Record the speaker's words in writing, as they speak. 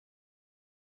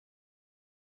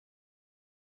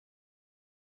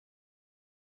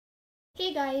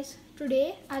Hey guys,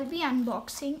 today I'll be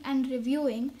unboxing and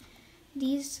reviewing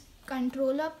these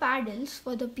controller paddles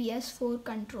for the PS4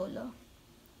 controller.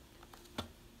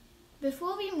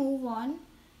 Before we move on,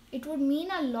 it would mean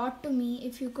a lot to me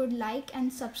if you could like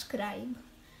and subscribe.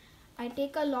 I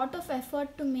take a lot of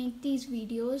effort to make these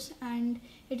videos and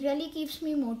it really keeps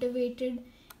me motivated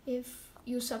if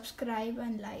you subscribe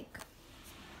and like.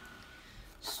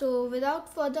 So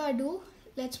without further ado,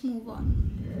 let's move on.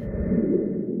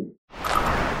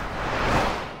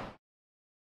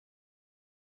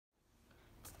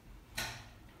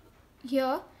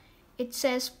 Here it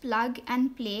says plug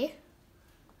and play,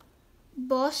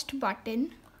 burst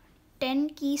button,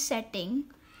 10 key setting,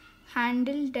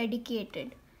 handle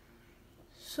dedicated.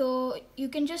 So you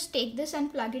can just take this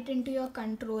and plug it into your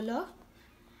controller.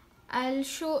 I'll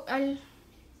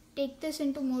take this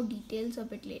into more details a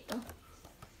bit later.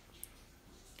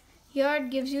 Here it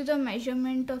gives you the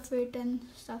measurement of it and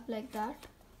stuff like that.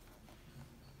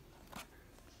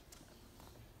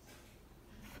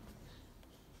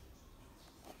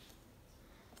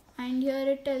 And here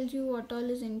it tells you what all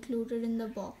is included in the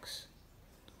box.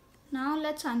 Now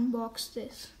let's unbox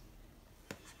this.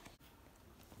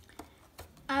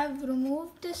 I've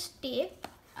removed this tape,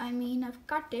 I've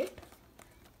cut it.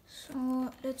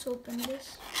 So let's open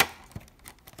this.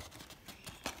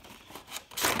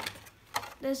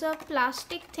 There's a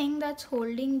plastic thing that's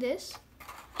holding this,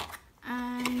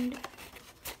 and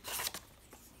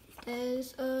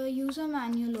there's a user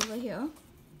manual over here.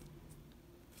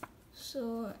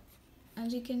 So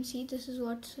as you can see, this is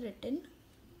what's written,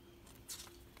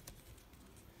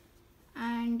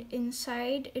 and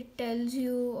inside it tells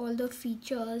you all the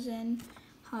features and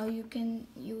how you can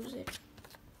use it.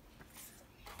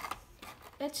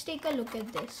 Let's take a look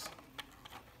at this.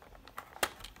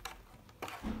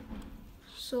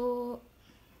 So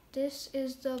this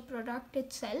is the product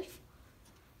itself.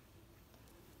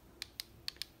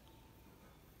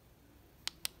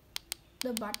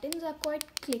 The buttons are quite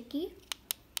clicky,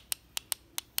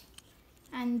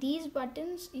 and these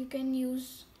buttons you can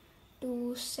use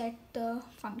to set the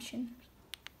function.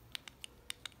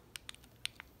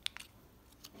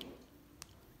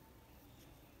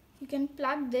 You can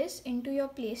plug this into your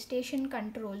PlayStation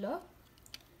controller.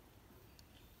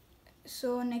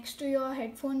 So next to your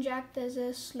headphone jack there's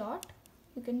a slot.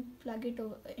 You can plug it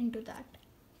into that.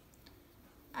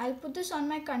 I'll put this on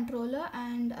my controller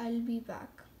and I'll be back.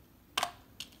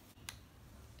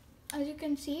 As you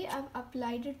can see, I've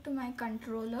applied it to my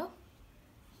controller.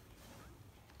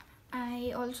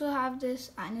 I also have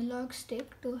this analog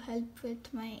stick to help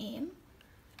with my aim.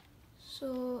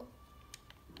 So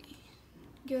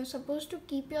you're supposed to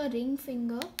keep your ring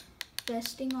finger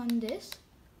resting on this.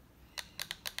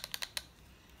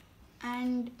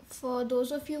 And for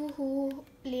those of you who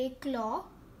play claw,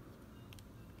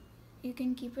 you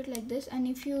can keep it like this. And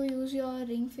if you use your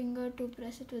ring finger to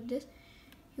press it with this,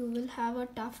 you will have a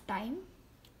tough time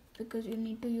because you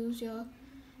need to use your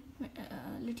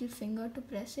little finger to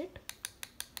press it.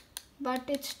 But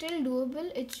it's still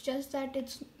doable, it's just that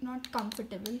it's not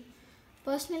comfortable.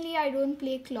 Personally, I don't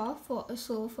play claw,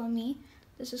 so for me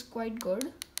this is quite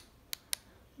good.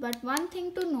 But one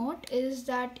thing to note is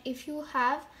that if you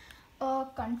have a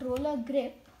controller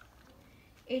grip,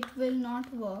 it will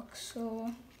not work.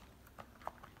 So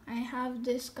I have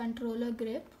this controller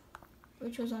grip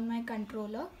which was on my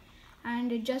controller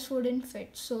and it just wouldn't fit.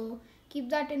 So keep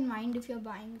that in mind if you're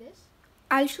buying this.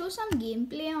 I'll show some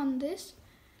gameplay on this,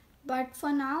 but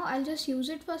for now I'll just use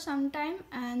it for some time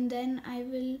and then I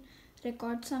will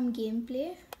record some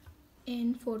gameplay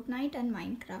in Fortnite and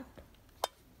Minecraft.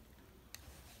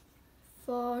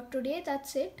 For today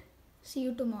that's it. See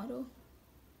you tomorrow.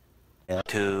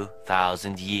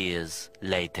 2,000 years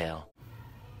later.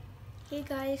 Hey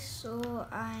guys, so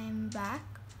I'm back.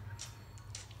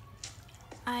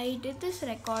 I did this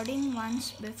recording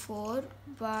once before,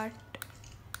 but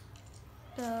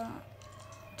the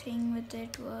thing with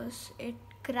it was it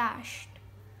crashed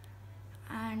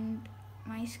and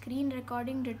my screen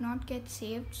recording did not get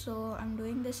saved, so I'm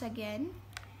doing this again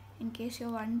in case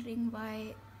you're wondering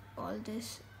why all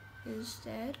this is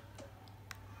there.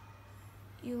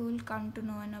 You will come to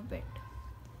know in a bit.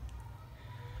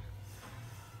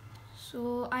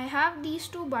 So I have these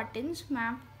two buttons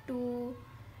mapped to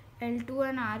L2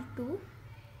 and R2.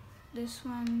 This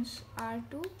one's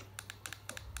R2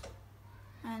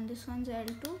 and this one's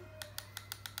L2.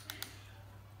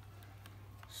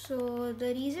 So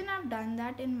the reason I've done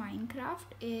that in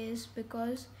Minecraft is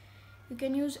because you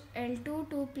can use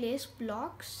L2 to place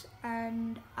blocks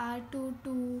and R2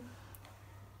 to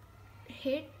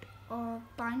hit or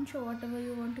punch or whatever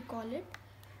you want to call it.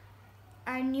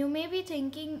 And you may be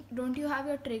thinking, don't you have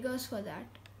your triggers for that?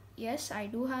 Yes, I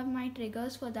do have my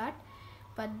triggers for that,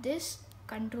 but this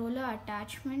controller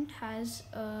attachment has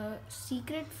a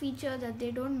secret feature that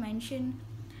they don't mention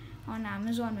on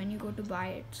Amazon when you go to buy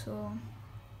it. So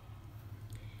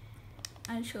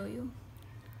I'll show you.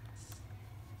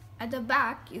 At the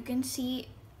back you can see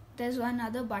there's one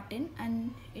other button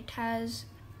and it has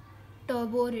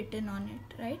turbo written on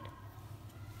it, right?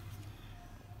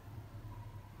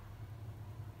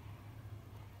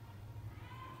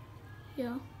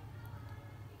 Here,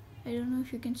 I don't know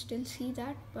if you can still see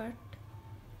that, but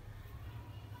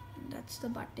that's the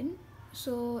button.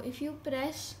 So if you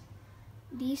press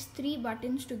these three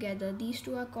buttons together, these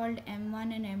two are called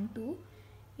M1 and M2.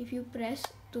 If you press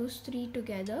those three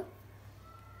together,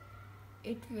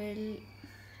 it will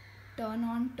turn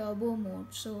on turbo mode.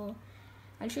 So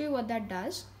I'll show you what that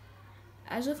does.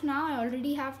 As of now, I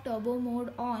already have turbo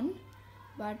mode on,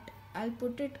 but I'll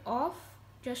put it off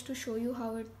just to show you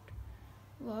how it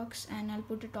works, and I'll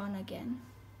put it on again.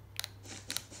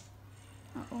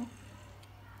 Uh-oh.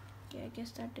 Okay, I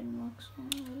guess that didn't work so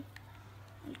well.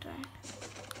 I'll try it.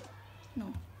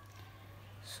 No.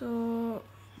 So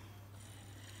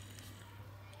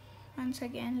once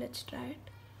again, let's try it.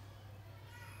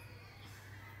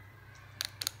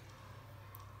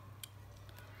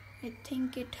 I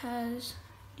think it has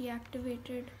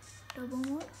deactivated turbo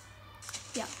mode.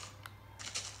 Yeah.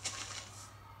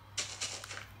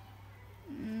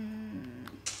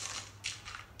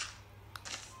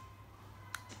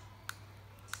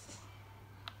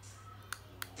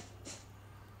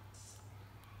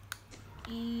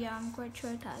 Yeah, I'm quite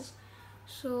sure it has.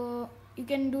 So you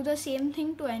can do the same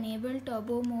thing to enable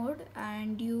turbo mode,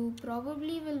 and you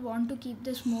probably will want to keep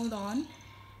this mode on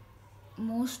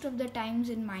most of the times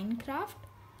in Minecraft.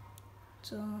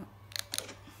 So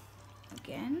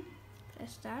again,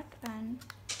 press that, and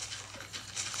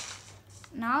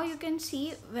now you can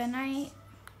see when I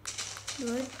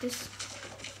do it, this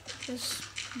just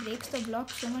breaks the block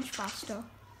so much faster,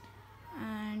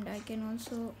 and I can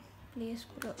also place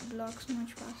blocks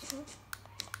much faster.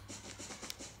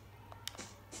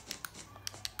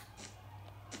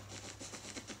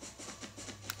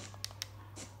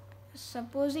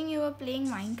 Supposing you are playing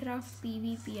Minecraft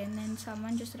PvP and then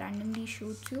someone just randomly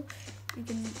shoots you, you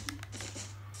can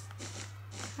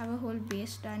have a whole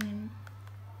base done in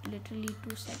literally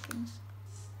 2 seconds.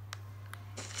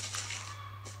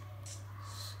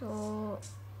 So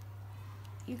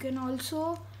you can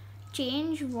also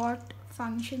change what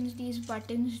functions these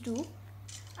buttons do.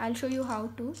 I'll show you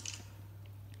how to.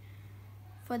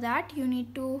 For that, you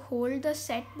need to hold the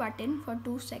set button for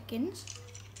 2 seconds.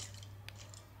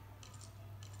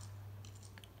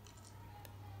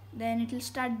 Then it will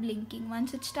start blinking.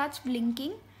 Once it starts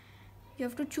blinking, you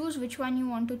have to choose which one you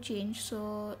want to change.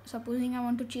 So supposing I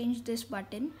want to change this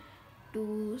button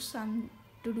to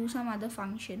do some other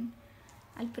function,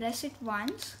 I'll press it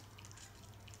once,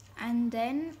 and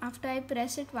then after I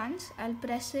press it once, I'll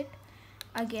press it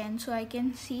again. So I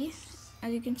can see,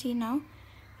 as you can see now,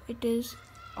 it is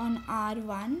on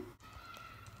R1.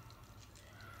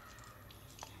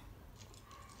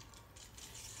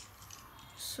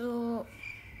 So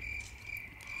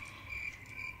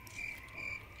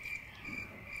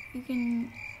you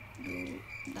can do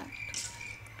that.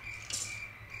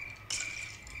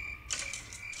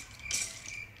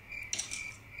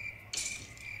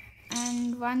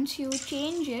 And once you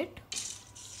change it,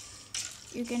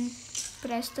 you can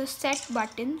press the set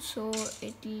button, so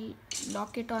it will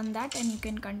lock it on that and you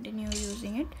can continue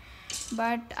using it.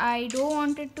 But I don't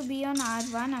want it to be on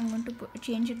R1. I'm going to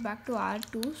change it back to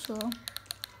R2. So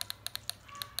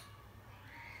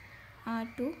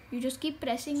R2, you just keep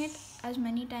pressing it as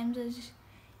many times as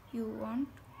you want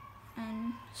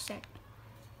and set.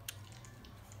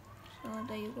 So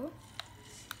there you go.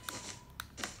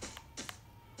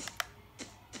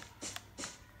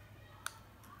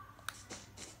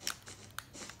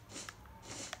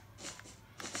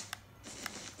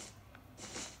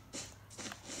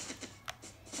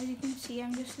 As you can see,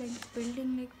 I'm just like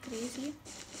building like crazy.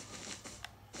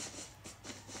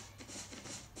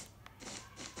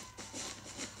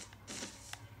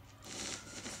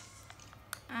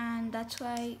 And that's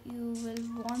why you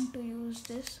will want to use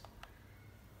this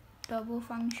turbo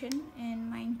function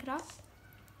in Minecraft.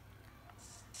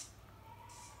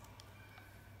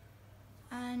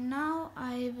 And now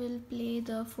I will play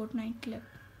the Fortnite clip.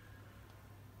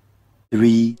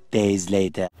 3 days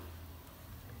later.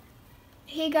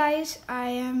 Hey guys, I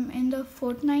am in the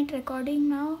Fortnite recording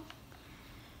now,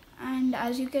 and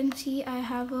as you can see, I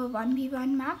have a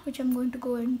 1v1 map which I'm going to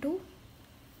go into.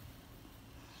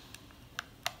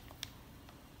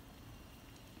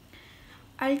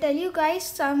 I'll tell you guys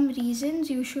some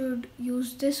reasons you should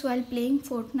use this while playing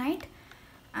Fortnite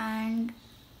and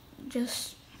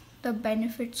just the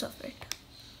benefits of it.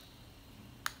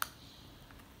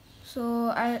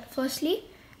 So firstly,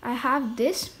 I have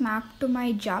this mapped to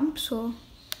my jump. So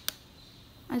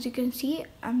as you can see,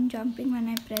 I'm jumping when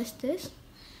I press this.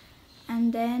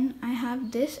 And then I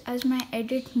have this as my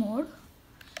edit mode.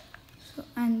 So,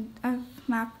 and I've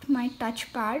mapped my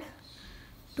touchpad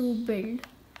to build.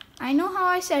 I know how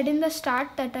I said in the start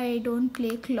that I don't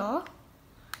play claw.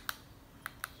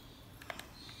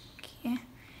 Okay,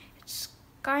 it's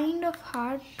kind of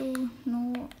hard to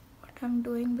know what I'm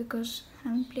doing because I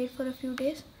haven't played for a few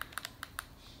days.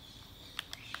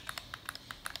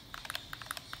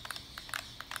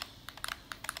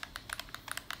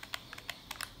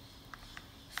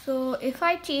 So if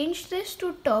I change this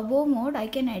to turbo mode, I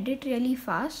can edit really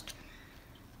fast.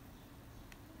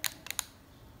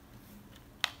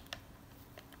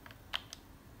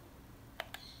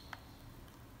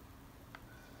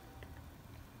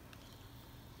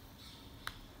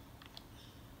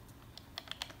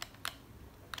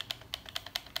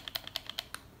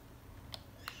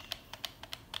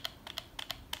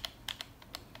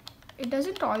 It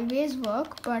doesn't always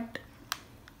work, but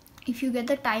if you get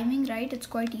the timing right, it's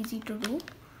quite easy to do.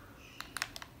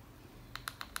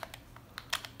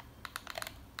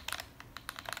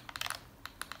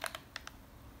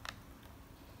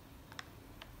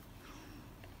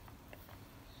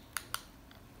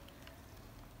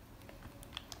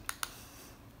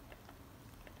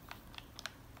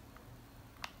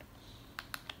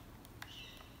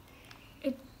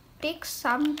 It takes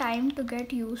some time to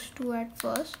get used to at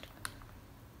first.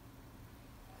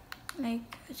 Like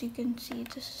as you can see,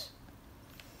 this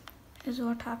is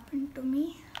what happened to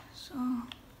me. So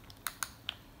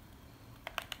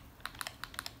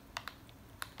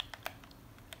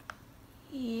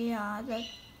yeah, that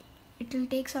it'll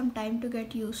take some time to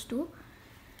get used to.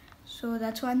 So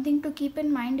that's one thing to keep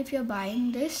in mind if you're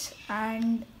buying this,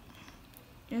 and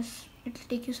just it'll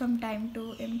take you some time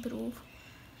to improve.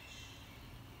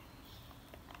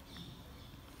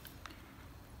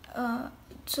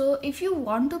 So if you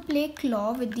want to play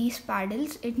claw with these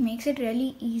paddles, it makes it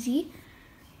really easy.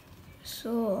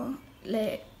 So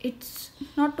like, it's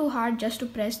not too hard just to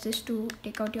press this to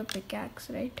take out your pickaxe,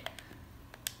 right?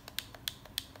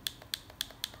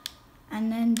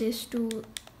 And then this to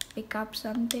pick up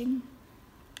something.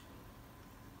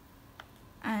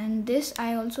 And this,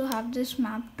 I also have this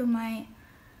mapped to my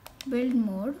build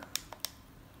mode.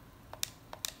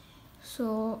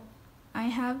 So I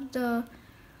have the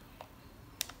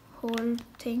whole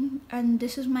thing, and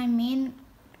this is my main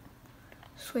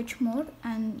switch mode,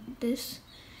 and this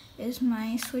is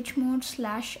my switch mode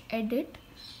 / edit.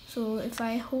 So if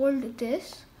I hold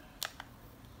this,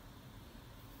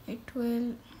 it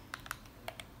will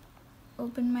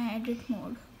open my edit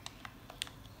mode.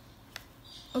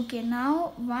 Okay,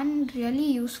 now one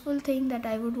really useful thing that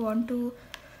I would want to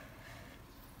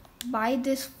buy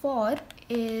this for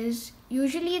is,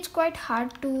 usually it's quite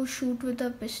hard to shoot with a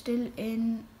pistol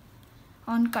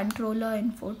on controller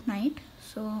in Fortnite.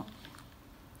 So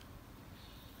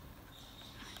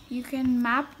you can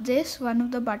map this, one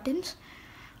of the buttons,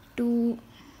 to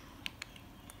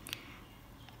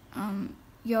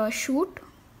your shoot.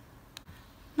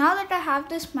 Now that I have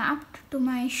this mapped to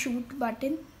my shoot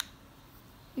button,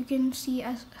 you can see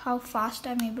how fast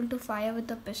I'm able to fire with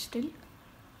the pistol.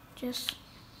 This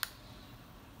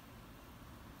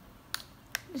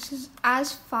is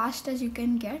as fast as you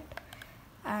can get,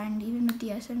 and even with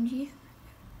the SMG,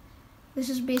 this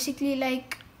is basically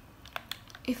like,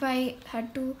 if I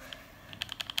had to,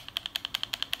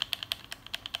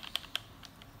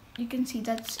 you can see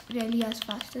that's really as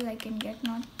fast as I can get,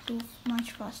 not too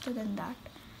much faster than that.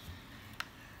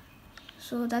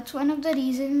 So that's one of the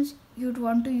reasons you'd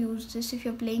want to use this if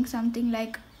you're playing something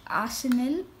like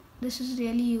Arsenal. This is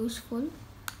really useful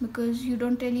because you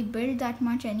don't really build that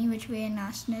much any which way in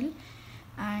Arsenal,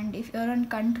 and if you're on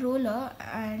controller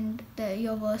and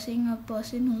you're versing a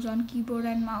person who's on keyboard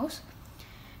and mouse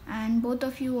and both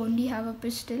of you only have a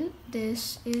pistol,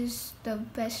 this is the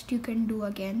best you can do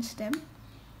against them.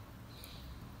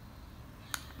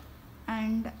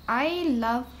 And I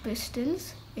love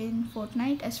pistols in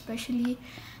Fortnite, especially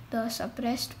the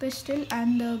suppressed pistol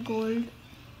and the gold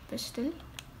pistol,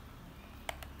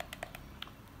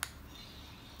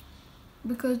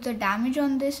 because the damage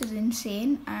on this is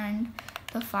insane and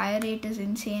the fire rate is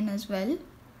insane as well,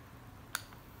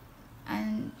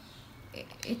 and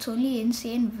it's only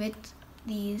insane with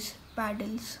these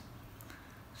paddles.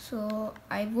 So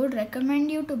I would recommend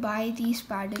you to buy these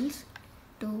paddles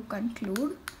to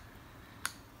conclude.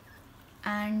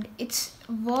 and it's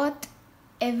worth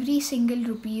every single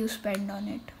rupee you spend on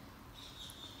it.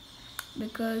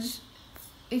 Because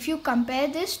if you compare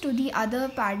this to the other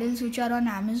paddles which are on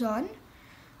Amazon,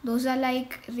 those are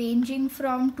like ranging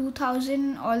from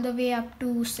 2000 all the way up to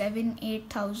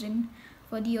 7,000-8,000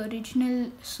 for the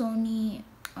original Sony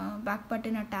back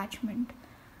button attachment.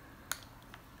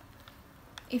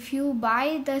 If you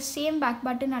buy the same back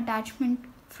button attachment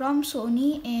from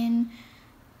Sony in,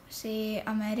 say,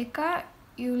 America,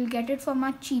 you will get it for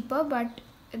much cheaper, but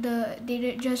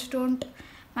they just don't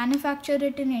manufacture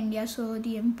it in India, so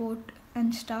the import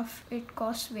and stuff, it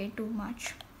costs way too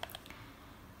much.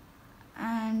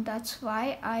 And that's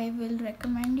why I will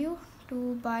recommend you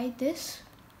to buy this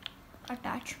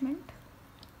attachment.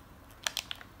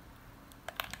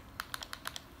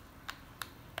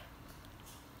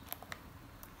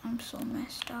 I'm so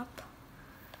messed up.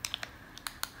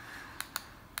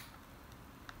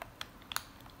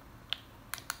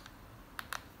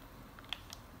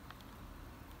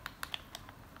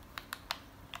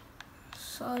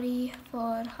 Sorry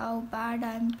for how bad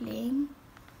I'm playing.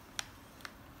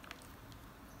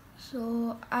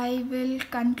 So I will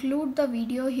conclude the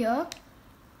video here.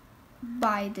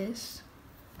 Buy this.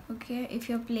 Okay, if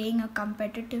you're playing a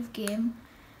competitive game,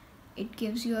 it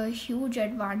gives you a huge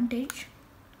advantage.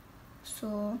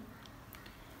 So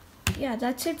yeah,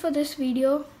 that's it for this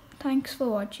video. Thanks for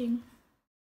watching.